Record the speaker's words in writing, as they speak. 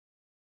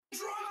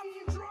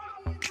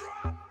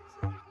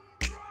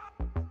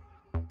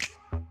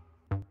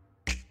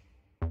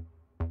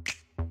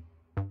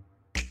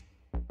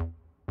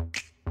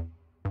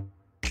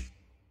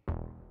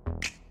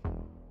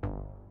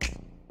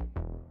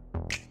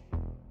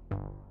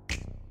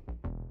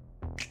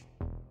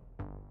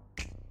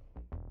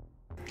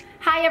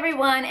Hi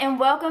everyone, and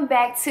welcome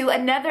back to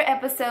another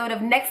episode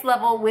of Next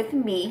Level with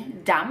me,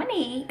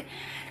 Dominique.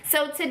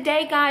 So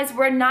today, guys,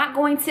 we're not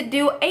going to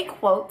do a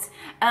quote.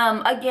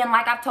 Again,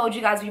 like I've told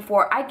you guys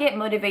before, I get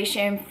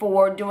motivation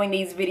for doing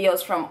these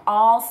videos from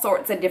all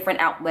sorts of different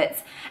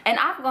outlets. And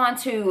I've gone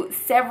to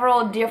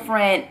several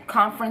different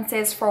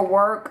conferences for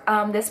work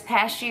this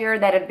past year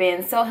that have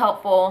been so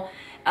helpful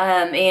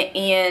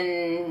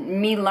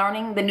in me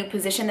learning the new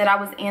position that I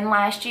was in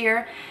last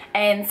year.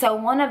 And so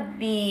one of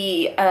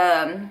the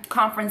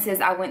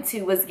conferences I went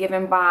to was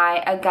given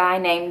by a guy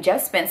named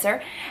Jeff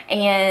Spencer,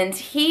 and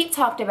he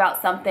talked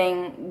about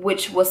something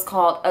which was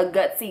called a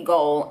Gutsy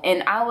Goal,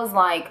 and I was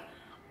like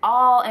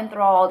all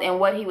enthralled in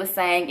what he was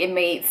saying. It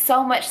made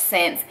so much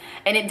sense,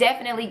 and it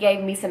definitely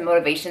gave me some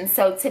motivation.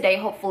 So today,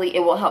 hopefully,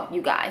 it will help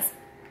you guys.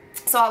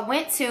 So I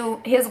went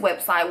to his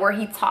website where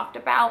he talked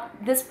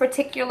about this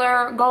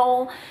particular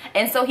goal.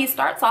 And so he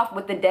starts off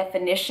with the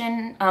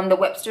definition, the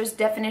Webster's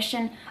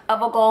definition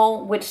of a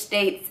goal, which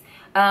states,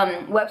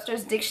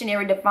 Webster's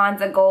dictionary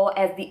defines a goal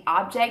as the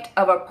object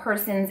of a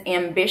person's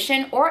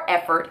ambition or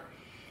effort,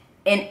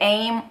 an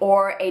aim,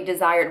 or a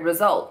desired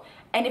result.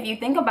 And if you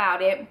think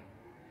about it,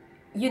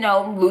 you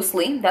know,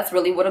 loosely, that's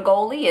really what a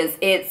goal is.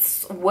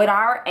 It's what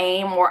our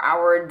aim or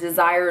our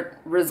desired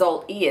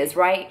result is,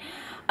 right?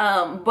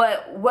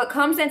 But what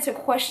comes into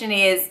question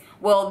is,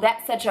 well,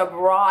 that's such a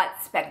broad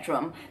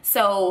spectrum.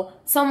 So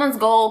someone's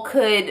goal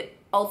could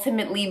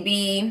ultimately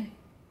be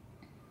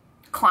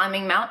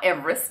climbing Mount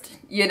Everest,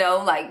 you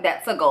know, like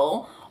that's a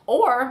goal.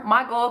 Or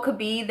my goal could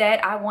be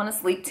that I want to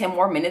sleep 10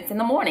 more minutes in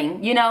the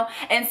morning, you know?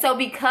 And so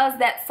because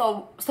that's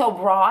so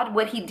broad,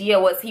 what he did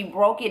was he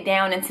broke it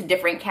down into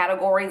different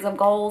categories of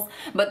goals.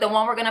 But the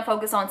one we're going to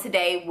focus on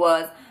today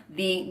was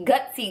the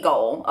Gutsy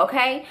Goal,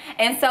 okay?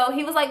 And so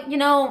he was like, you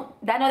know,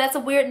 I know that's a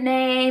weird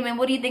name, and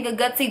what do you think a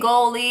Gutsy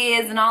Goal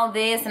is, and all of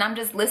this, and I'm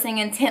just listening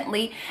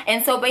intently.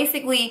 And so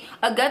basically,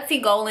 a Gutsy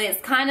Goal is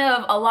kind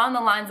of along the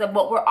lines of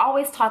what we're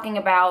always talking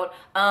about,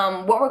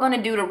 what we're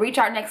gonna do to reach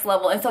our next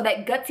level. And so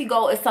that Gutsy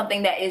Goal is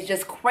something that is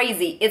just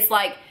crazy. It's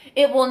like,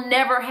 it will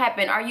never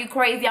happen. Are you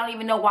crazy? I don't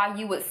even know why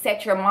you would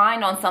set your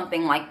mind on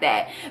something like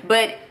that.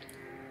 But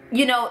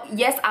you know,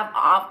 yes,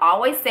 I've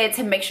always said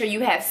to make sure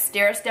you have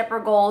stair-stepper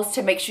goals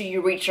to make sure you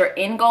reach your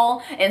end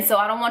goal. And so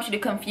I don't want you to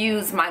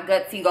confuse my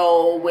Gutsy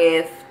Goal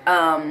with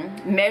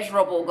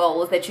measurable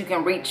goals that you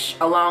can reach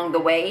along the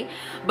way.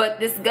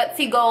 But this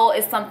Gutsy Goal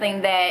is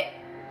something that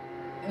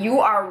you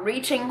are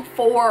reaching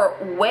for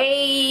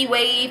way,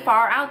 way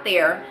far out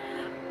there.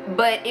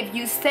 But if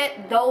you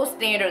set those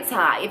standards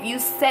high, if you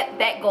set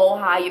that goal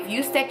high, if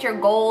you set your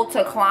goal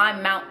to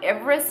climb Mount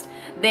Everest,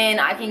 then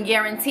I can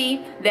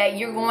guarantee that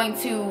you're going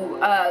to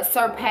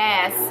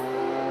surpass,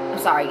 I'm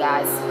sorry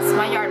guys, it's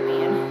my yard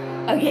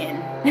man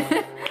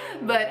again.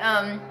 But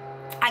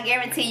I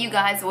guarantee you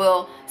guys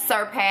will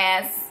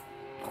surpass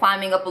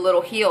climbing up a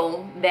little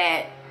hill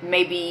that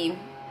may be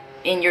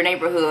in your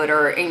neighborhood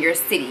or in your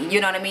city,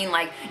 you know what I mean?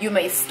 Like, you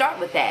may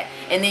start with that,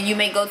 and then you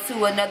may go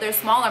to another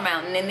smaller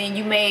mountain, and then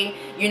you may,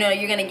 you know,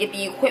 you're gonna get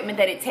the equipment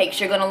that it takes,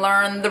 you're gonna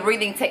learn the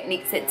breathing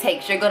techniques it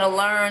takes, you're gonna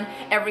learn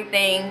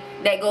everything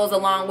that goes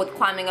along with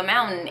climbing a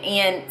mountain.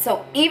 And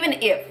so even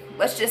if,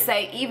 let's just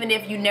say, even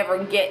if you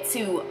never get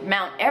to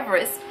Mount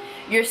Everest,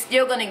 you're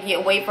still gonna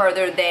get way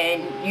further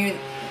than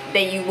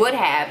you would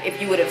have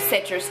if you would have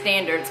set your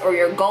standards or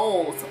your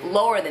goals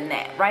lower than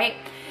that, right?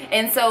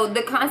 And so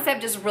the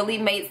concept just really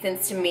made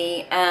sense to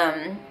me.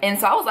 And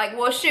so I was like,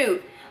 well,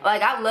 shoot,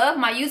 like, I love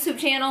my YouTube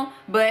channel,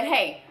 but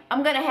hey,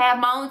 I'm going to have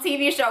my own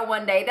TV show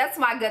one day. That's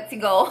my Gutsy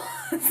Goal.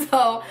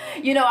 So,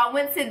 you know, I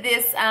went to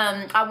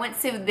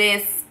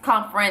this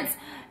conference.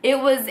 It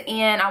was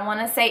in, I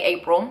want to say,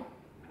 April.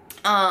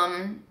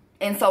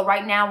 And so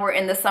right now we're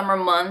in the summer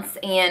months,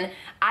 and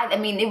I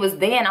mean, it was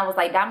then I was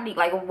like, Dominique,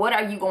 like, what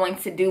are you going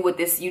to do with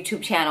this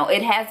YouTube channel?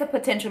 It has the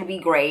potential to be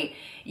great.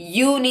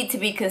 You need to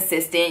be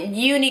consistent.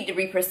 You need to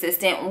be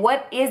persistent.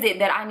 What is it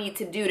that I need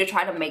to do to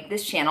try to make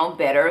this channel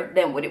better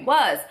than what it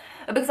was?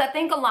 Because I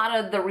think a lot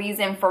of the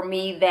reason for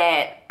me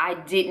that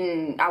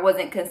I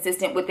wasn't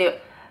consistent with it,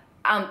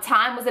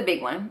 time was a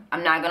big one.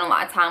 I'm not gonna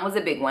lie, time was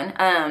a big one.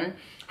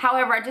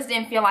 However, I just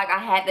didn't feel like I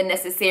had the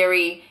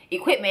necessary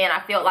equipment. I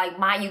felt like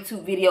my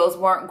YouTube videos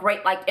weren't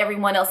great like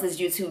everyone else's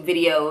YouTube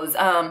videos,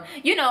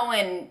 you know,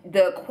 and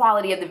the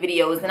quality of the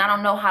videos. And I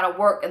don't know how to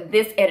work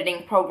this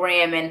editing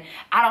program, and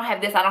I don't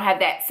have this, I don't have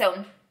that.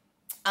 So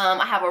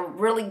I have a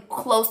really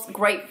close,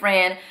 great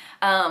friend,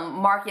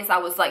 Marcus. I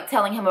was like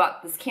telling him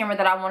about this camera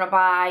that I want to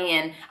buy,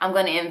 and I'm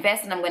going to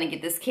invest, and I'm going to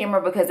get this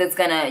camera because it's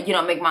going to, you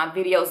know, make my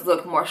videos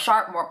look more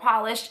sharp, more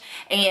polished.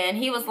 And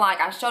he was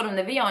like, I showed him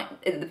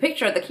the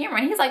picture of the camera,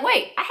 and he's like,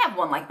 wait, I have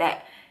one like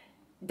that.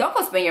 Don't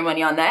go spend your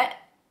money on that.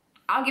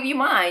 I'll give you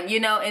mine, you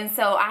know. And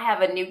so I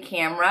have a new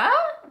camera.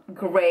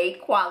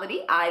 great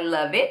quality. I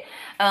love it.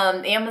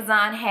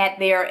 Amazon had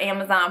their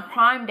Amazon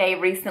Prime Day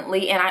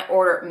recently, and I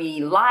ordered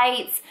me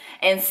lights.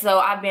 And so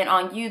I've been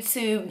on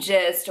YouTube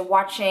just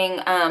watching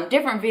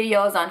different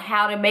videos on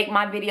how to make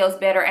my videos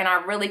better, and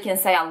I really can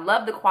say I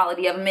love the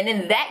quality of them, and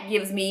then that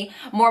gives me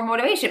more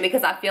motivation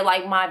because I feel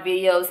like my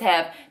videos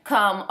have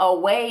come a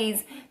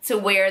ways to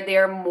where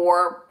they're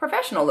more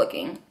professional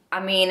looking. I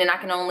mean, and I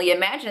can only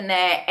imagine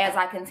that as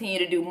I continue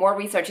to do more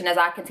research and as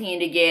I continue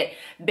to get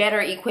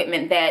better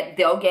equipment, that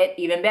they'll get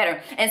even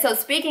better. And so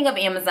speaking of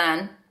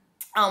Amazon,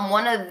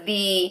 one of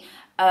the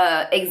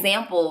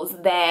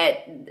examples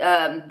that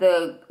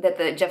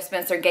the Jeff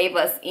Spencer gave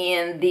us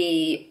in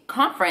the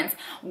conference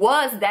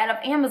was that of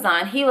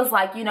Amazon. He was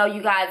like, you know,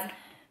 you guys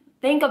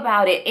think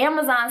about it.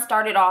 Amazon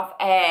started off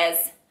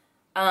as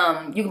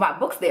you can buy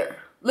books there,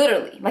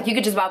 literally. Like you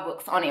could just buy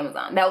books on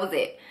Amazon. That was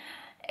it.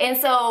 And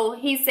so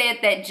he said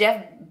that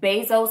Jeff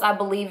Bezos, I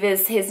believe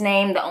is his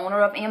name, the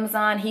owner of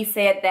Amazon, he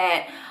said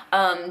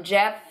that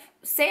Jeff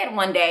said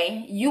one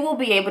day, you will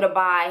be able to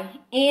buy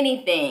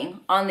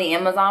anything on the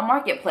Amazon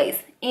marketplace,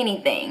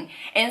 anything.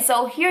 And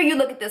so here you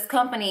look at this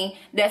company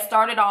that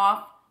started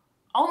off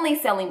only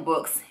selling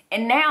books,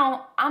 and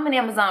now I'm an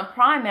Amazon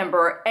Prime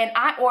member and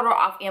I order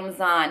off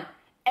Amazon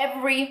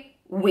every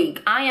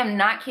week. I am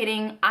not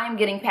kidding. I'm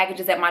getting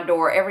packages at my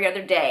door every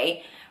other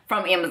day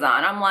from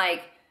Amazon. I'm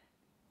like,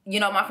 you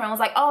know, my friend was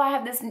like, oh, I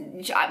have this,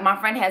 my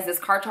friend has this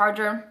car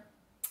charger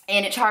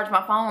and it charged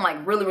my phone like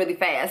really, really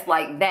fast,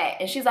 like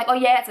that. And she's like, oh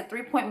yeah, it's a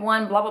 3.1,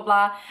 blah, blah,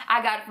 blah.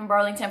 I got it from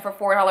Burlington for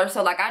 $4.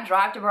 So like I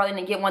drive to Burlington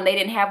and get one. They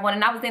didn't have one.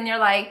 And I was in there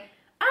like,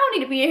 I don't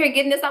need to be in here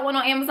getting this. I went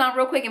on Amazon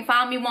real quick and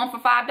found me one for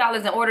 $5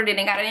 and ordered it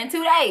and got it in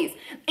 2 days.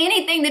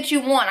 Anything that you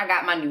want. I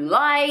got my new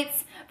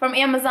lights from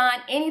Amazon.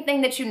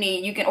 Anything that you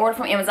need, you can order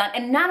from Amazon.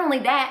 And not only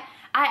that,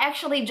 I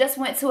actually just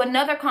went to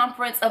another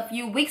conference a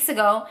few weeks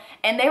ago,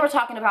 and they were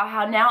talking about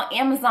how now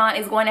Amazon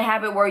is going to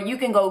have it where you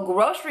can go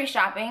grocery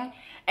shopping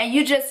and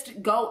you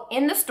just go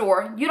in the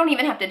store. You don't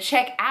even have to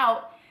check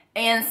out,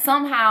 and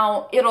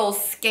somehow it'll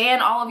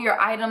scan all of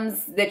your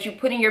items that you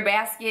put in your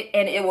basket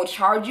and it will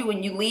charge you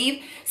when you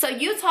leave. So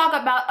you talk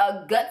about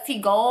a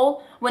gutsy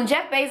goal. When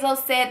Jeff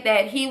Bezos said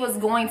that he was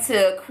going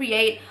to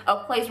create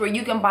a place where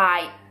you can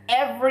buy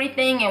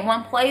everything in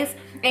one place,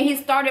 and he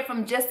started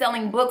from just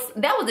selling books,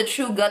 that was a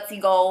true gutsy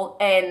goal,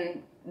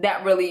 and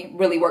that really,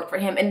 really worked for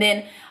him. And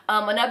then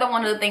another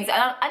one of the things,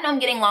 I know I'm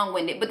getting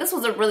long-winded, but this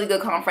was a really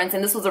good conference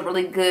and this was a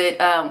really good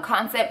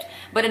concept.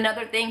 But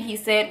another thing he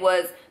said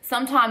was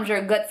sometimes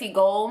your gutsy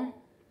goal,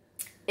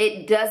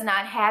 it does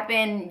not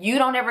happen. You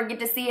don't ever get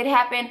to see it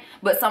happen,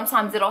 but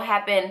sometimes it'll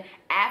happen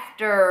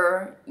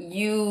after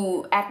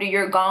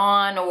you're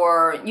gone,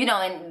 or, you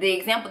know, and the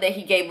example that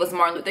he gave was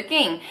Martin Luther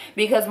King,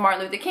 because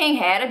Martin Luther King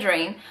had a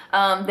dream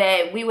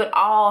that we would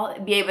all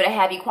be able to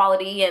have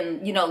equality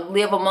and, you know,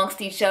 live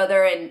amongst each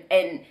other.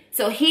 And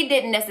so he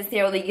didn't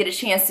necessarily get a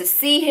chance to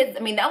see his, I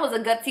mean, that was a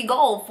gutsy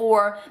goal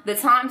for the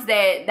times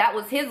that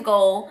was his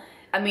goal.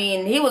 I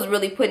mean, he was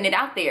really putting it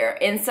out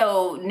there. And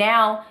so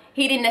now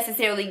he didn't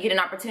necessarily get an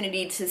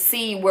opportunity to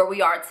see where we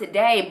are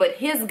today, but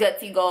his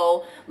gutsy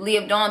goal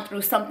lived on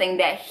through something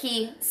that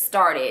he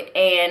started,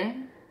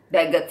 and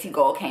that gutsy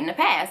goal came to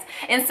pass.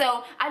 And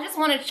so I just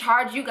want to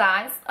charge you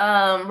guys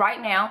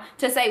right now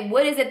to say,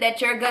 what is it that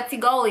your gutsy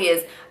goal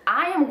is?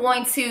 I am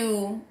going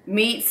to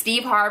meet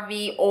Steve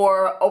Harvey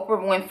or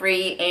Oprah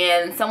Winfrey,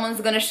 and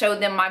someone's going to show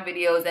them my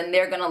videos and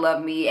they're going to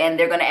love me and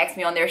they're going to ask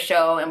me on their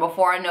show, and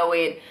before I know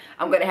it,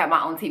 I'm going to have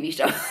my own TV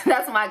show.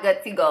 That's my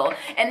gutsy goal.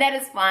 And that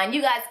is fine.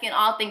 You guys can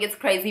all think it's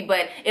crazy,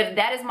 but if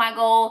that is my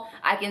goal,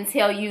 I can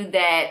tell you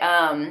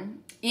that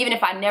even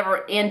if I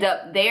never end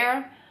up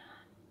there,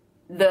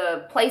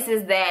 the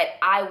places that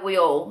I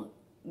will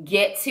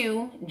get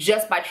to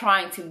just by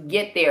trying to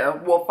get there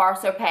will far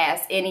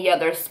surpass any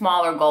other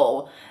smaller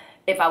goal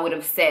if I would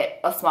have set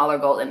a smaller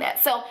goal than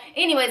that. So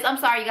anyways, I'm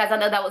sorry you guys, I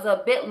know that was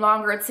a bit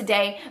longer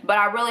today, but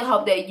I really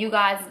hope that you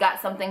guys got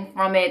something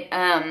from it.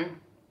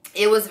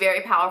 It was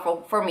very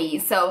powerful for me.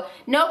 So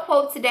no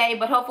quote today,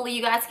 but hopefully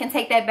you guys can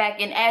take that back.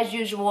 And as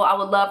usual, I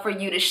would love for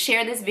you to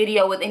share this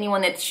video with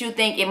anyone that you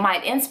think it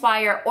might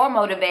inspire or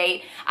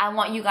motivate. I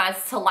want you guys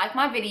to like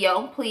my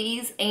video,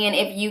 please. And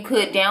if you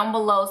could down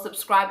below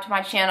subscribe to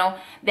my channel,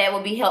 that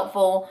would be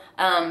helpful.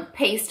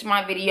 Paste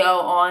my video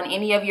on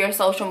any of your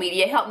social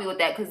media. Help me with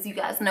that, because you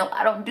guys know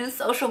I don't do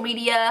social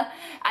media.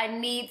 I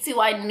need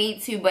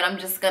to, but I'm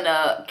just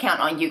gonna count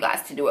on you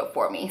guys to do it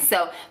for me.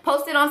 So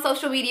post it on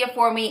social media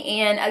for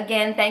me. And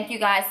again, thank you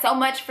guys so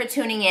much for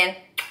tuning in.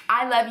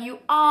 I love you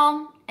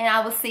all, and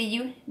I will see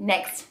you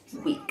next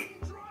week.